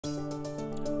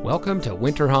Welcome to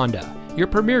Winter Honda, your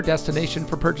premier destination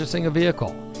for purchasing a vehicle.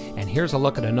 And here's a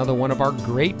look at another one of our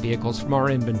great vehicles from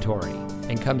our inventory.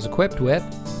 And comes equipped with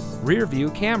rear view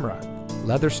camera,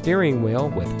 leather steering wheel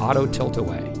with auto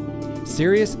tilt-away,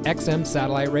 Sirius XM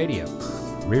satellite radio,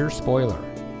 rear spoiler,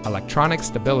 electronic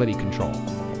stability control,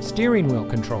 steering wheel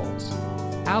controls,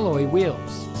 alloy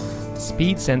wheels,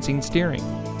 speed sensing steering,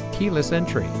 keyless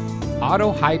entry,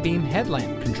 auto high beam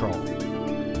headlamp control.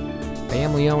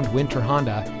 Family-owned Winter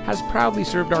Honda has proudly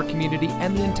served our community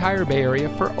and the entire Bay Area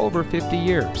for over 50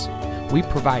 years. We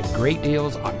provide great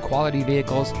deals on quality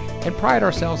vehicles and pride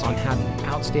ourselves on having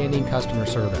outstanding customer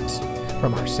service.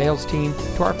 From our sales team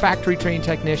to our factory-trained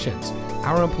technicians,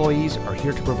 our employees are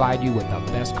here to provide you with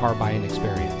the best car buying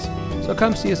experience. So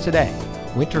come see us today.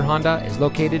 Winter Honda is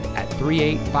located at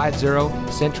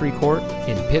 3850 Century Court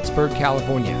in Pittsburg,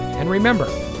 California. And remember,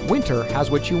 winter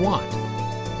has what you want.